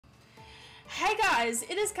Hey guys,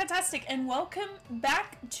 it is Catastic and welcome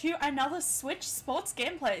back to another Switch sports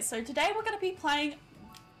gameplay. So today we're going to be playing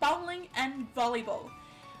bowling and volleyball.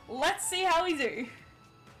 Let's see how we do.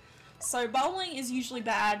 So bowling is usually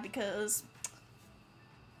bad because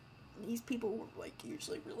these people are like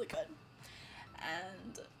usually really good.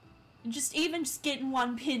 And just getting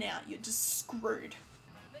one pin out, you're just screwed.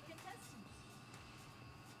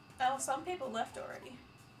 Oh, some people left already.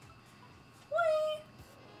 Whee!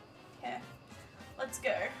 Okay, let's go.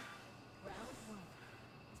 Round one.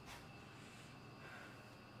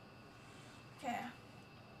 Okay.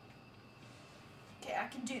 Okay, I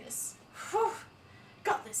can do this. Whew!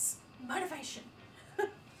 Got this. Motivation.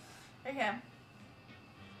 Okay.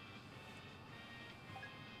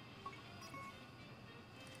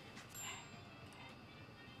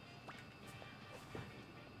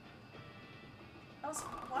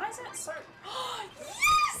 Why is it so...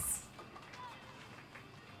 Yes!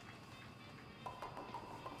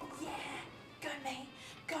 Yeah! Go me!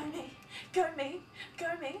 Go me! Go me! Go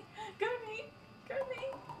me! Go me! Go me!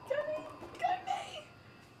 Go me! Go me!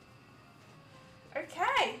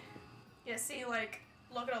 Okay! Yeah, see, like,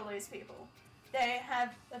 look at all these people. They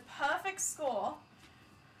have a perfect score.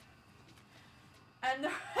 And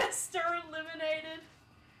the rest are eliminated.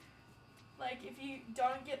 Like, if you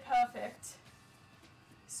don't get perfect...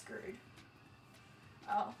 Screwed.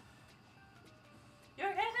 Oh. You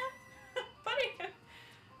okay now? Buddy?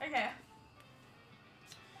 Okay.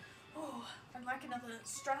 Oh, I'd like another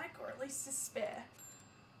strike or at least a spare.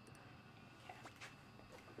 Okay.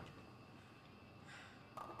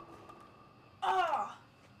 Oh!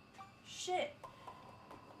 Shit.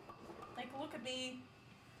 Like, look at me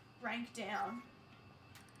rank down.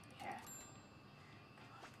 Okay.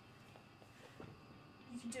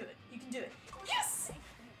 You can do it. You can do it. Yes!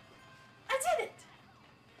 I did it!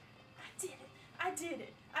 I did it. I did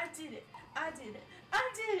it. I did it. I did it. I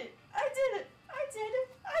did it. I did it. I did it.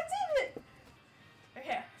 I did it.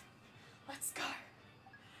 Okay. Let's go.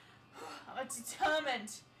 I'm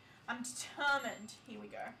determined. I'm determined. Here we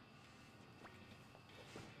go.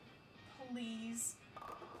 Please.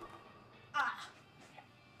 Ah. Okay.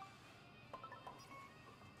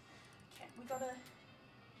 Okay, we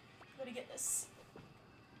gotta get this.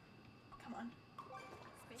 Come on.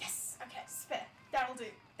 Yes! Okay, spare. That'll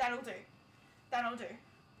do. That'll do. That'll do.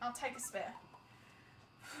 I'll take a spare.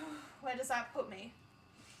 Where does that put me?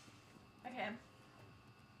 Okay.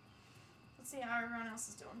 Let's see how everyone else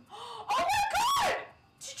is doing. Oh my god!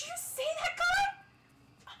 Did you see that guy?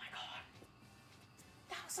 Oh my god.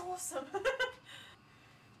 That was awesome.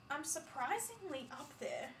 I'm surprisingly up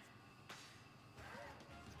there.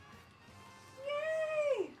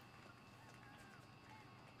 Yay!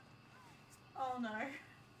 Oh no.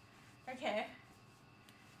 Okay.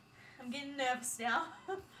 I'm getting nervous now.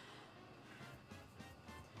 Round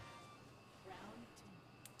two.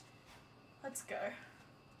 Let's go.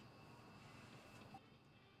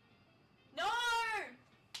 No!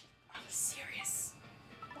 Are you serious?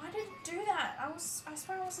 Why did it do that? I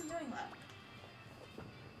swear I wasn't doing that.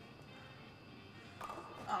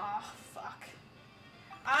 Oh, fuck.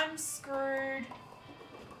 I'm screwed.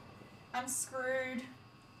 I'm screwed.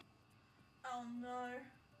 Oh no.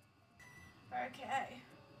 Okay.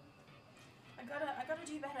 I gotta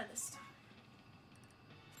do better this time.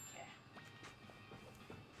 Okay.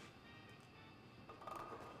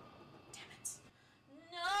 Damn it.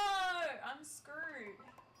 No! I'm screwed.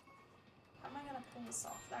 How am I gonna pull this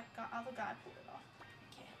off? That other guy pulled it off.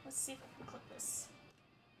 Okay, let's see if I can clip this.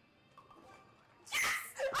 Yes!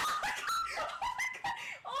 Oh my god! Oh my god!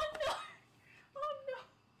 Oh no! Oh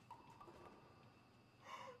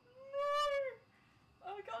no! I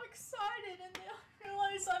got excited and then I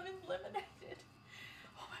realized I'm eliminated.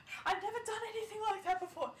 Oh my, I've never done anything like that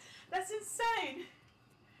before. That's insane.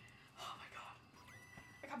 Oh my god.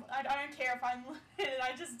 I don't care if I'm eliminated.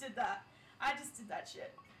 I just did that. I just did that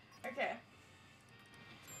shit. Okay.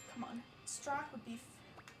 Come on. Strike would be...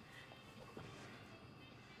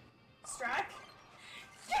 Strike?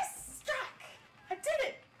 Yes! Strike! I did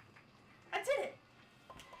it! I did it!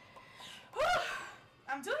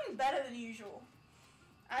 I'm doing better than usual.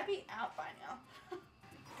 I'd be out by now.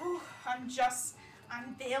 Whew,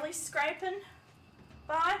 I'm barely scraping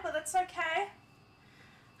by, but that's okay.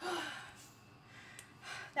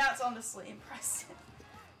 That's honestly impressive.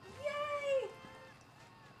 Yay!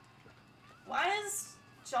 Why is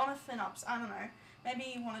Jonathan up? I don't know. Maybe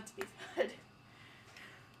he wanted to be third.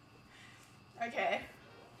 Okay.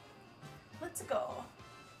 Let's go.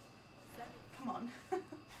 Come on.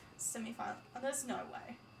 Semi-final. Oh, there's no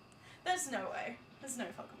way. There's no way. There's no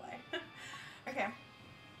fucking way. Okay.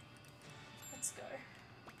 Let's go.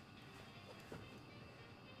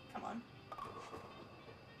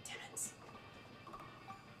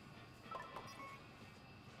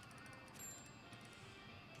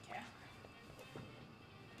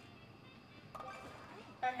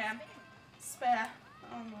 Okay. Spare.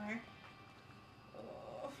 Oh no.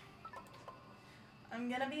 Oh. I'm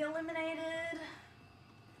gonna be eliminated.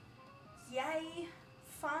 Yay.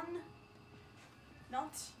 Fun.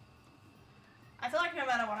 Not. I feel like no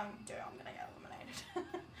matter what I do, I'm gonna get eliminated.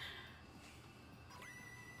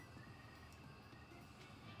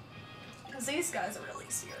 Because these guys are really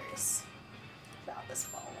serious about this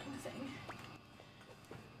bowling thing.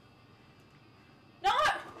 No!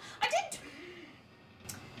 I didn't!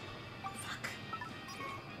 Fuck.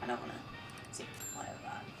 I don't wanna see play of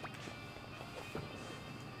that.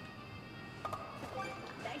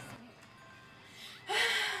 Nice.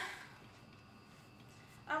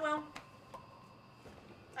 Oh well.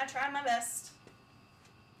 I tried my best.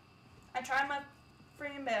 I tried my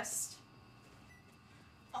freaking best.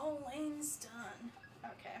 Oh, lane's done.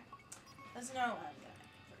 Okay. There's no way I'm gonna get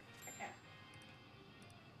through. Okay.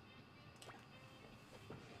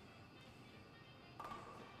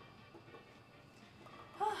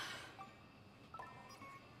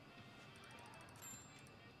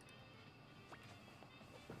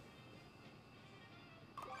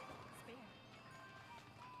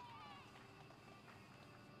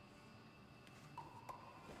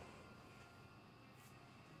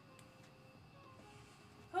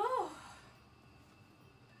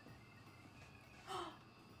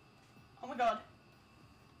 Oh my god.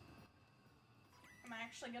 I'm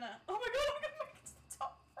actually gonna. Oh my god, I'm gonna make it to the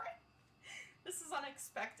top right. This is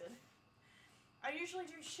unexpected. I usually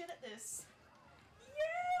do shit at this.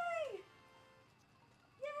 Yay!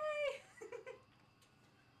 Yay!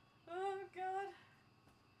 Oh god.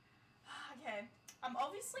 Okay. I'm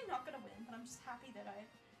obviously not gonna win, but I'm just happy that I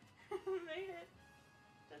made it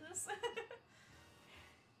to this.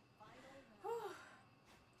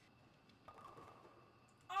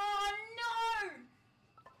 Oh no!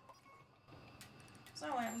 There's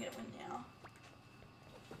no way I'm gonna win now.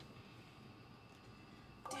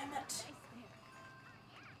 Damn it.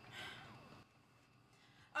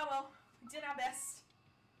 Oh well, we did our best.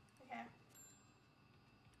 Okay.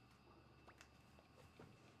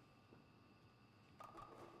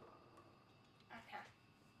 Okay.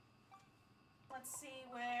 Let's see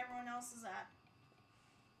where everyone else is at.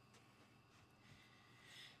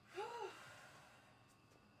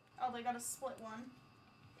 Oh, they got a split one.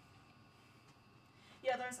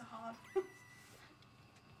 Yeah, there's a hard.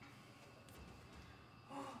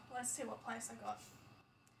 Let's see what place I got.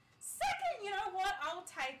 Second, you know what? I'll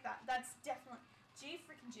take that. That's definitely G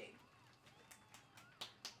freaking G.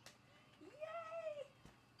 Yay!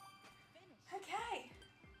 Okay.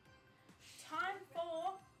 Time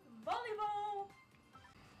for volleyball.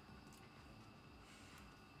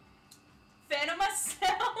 Fan of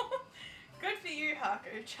myself. Good for you,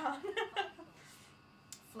 Haku-chan.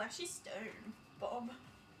 Flashy stone, Bob.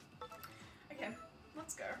 Okay,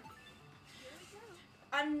 let's go.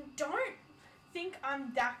 I don't think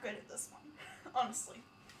I'm that good at this one, honestly.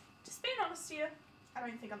 Just being honest here, I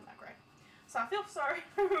don't think I'm that great. So I feel sorry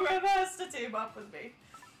for whoever has to team up with me.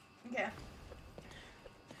 Okay.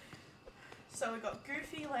 So we got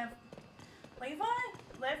Goofy, Levi?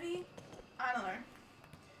 Levy? I don't know.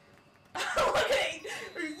 Look at it!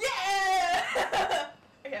 Yeah!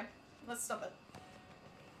 Okay, let's stop it.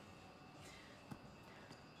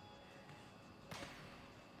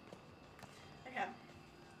 Okay.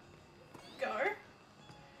 Go.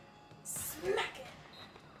 Smack it!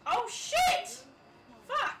 Oh shit!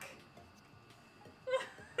 Fuck!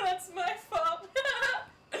 That's my fault.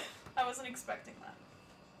 I wasn't expecting that.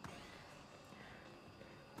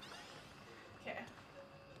 Okay.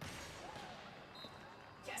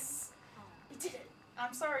 Yes! We did it!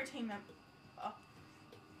 I'm sorry, team member. Oh.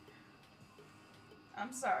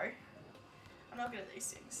 I'm sorry. I'm not good at these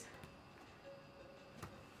things.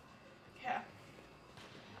 Okay.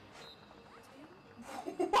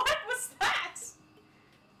 What was that?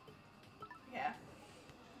 Yeah.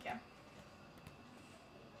 Okay.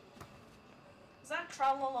 Is that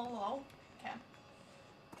tra-la-la-lol? Okay.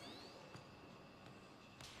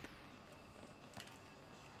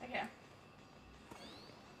 Okay.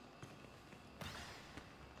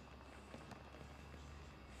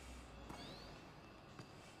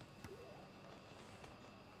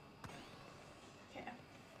 Okay.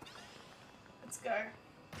 Let's go.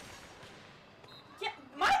 Yeah,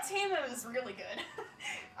 my team is really good.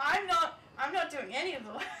 I'm not doing any of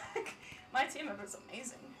the work. My team member is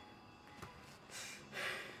amazing.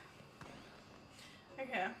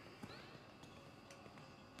 Okay.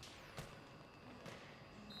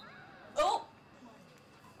 Oh!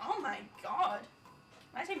 Oh my god.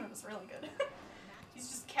 My team member is really good. He's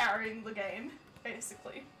just carrying the game,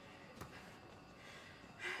 basically.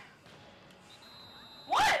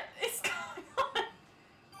 What?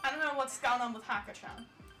 what's going on with Haka-chan.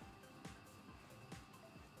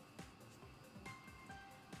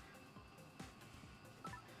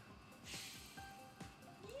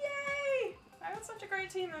 Yay! I got such a great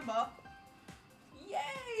team member.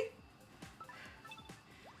 Yay!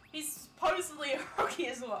 He's supposedly a rookie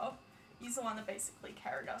as well. He's the one that basically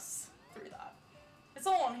carried us through that. It's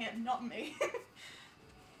all on him, not me.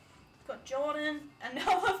 Got Jordan,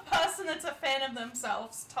 another person that's a fan of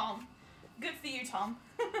themselves, Tom. Good for you, Tom.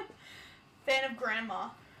 Fan of grandma.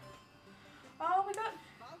 Oh, we got...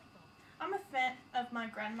 I'm a fan of my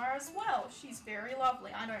grandma as well. She's very lovely.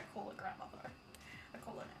 I don't call her grandma though. I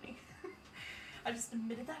call her Nanny. I just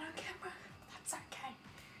admitted that on camera. That's okay.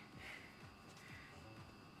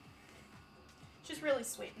 She's really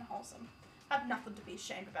sweet and wholesome. I have nothing to be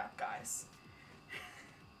ashamed about, guys.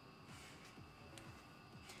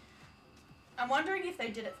 I'm wondering if they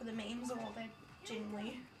did it for the memes or they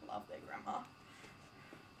genuinely love their grandma.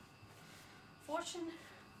 Fortune,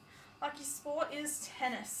 lucky sport is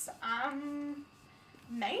tennis.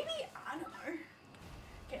 Maybe? I don't know.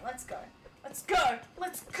 Okay, let's go. Let's go!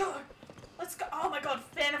 Let's go! Let's go! Oh my god,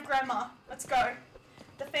 fan of grandma. Let's go.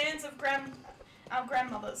 The fans of our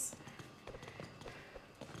grandmothers.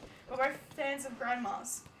 We're both fans of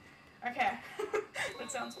grandmas. Okay.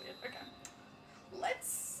 That sounds weird. Okay.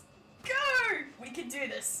 Let's go! We can do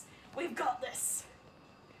this. We've got this.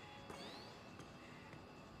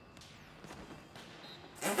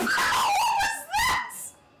 What was that?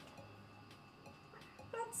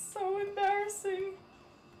 That's so embarrassing.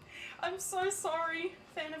 I'm so sorry,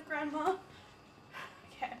 fan of grandma.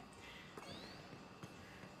 Okay.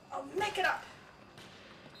 I'll make it up.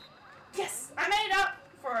 Yes, I made up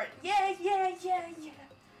for it. Yeah, yeah, yeah, yeah.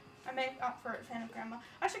 I made up for it, fan of grandma.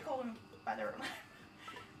 I should call them by their real name.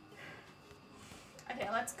 Okay,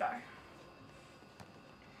 let's go.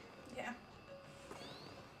 Yeah.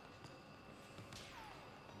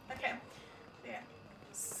 Okay. Yeah.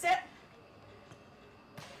 Set.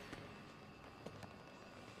 Okay.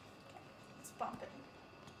 Let's bump it.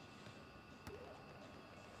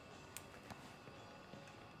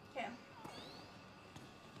 Okay.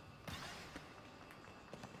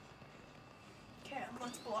 Okay,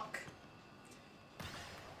 let's block.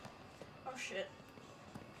 Oh shit.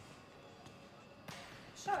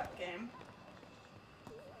 Shut up, game.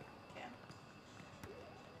 Okay.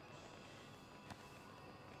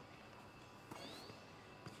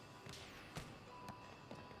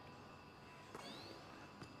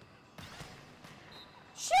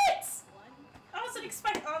 Shit! I wasn't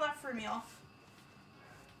expecting. Oh, that threw me off.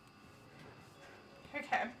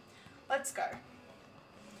 Okay, let's go.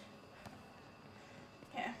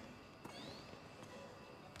 Okay.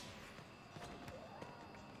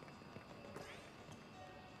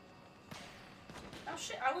 Oh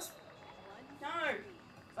shit, I was... No!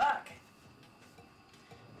 Fuck.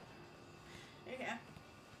 Okay. Okay.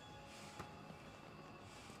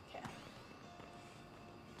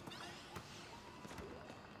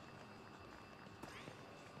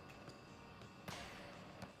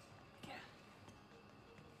 Okay.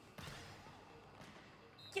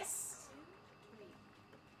 Yes!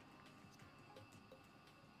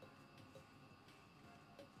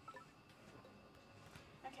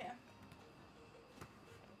 Okay.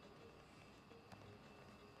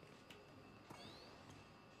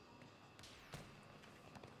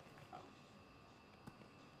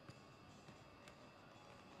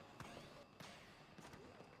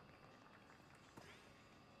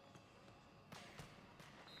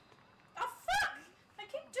 Oh fuck! I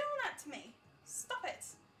keep doing that to me. Stop it.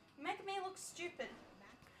 You're making me look stupid.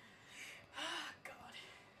 Oh god.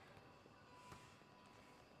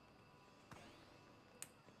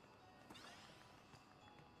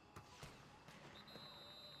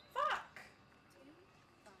 Fuck!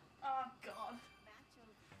 Oh god.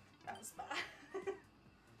 That was bad.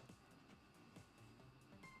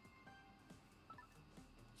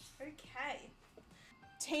 Okay.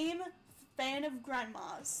 Team fan of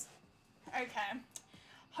grandmas. Okay.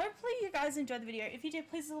 Hopefully you guys enjoyed the video. If you did,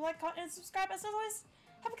 please leave a like, comment, and subscribe. As always,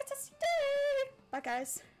 have a fantastic day. Bye,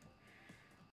 guys.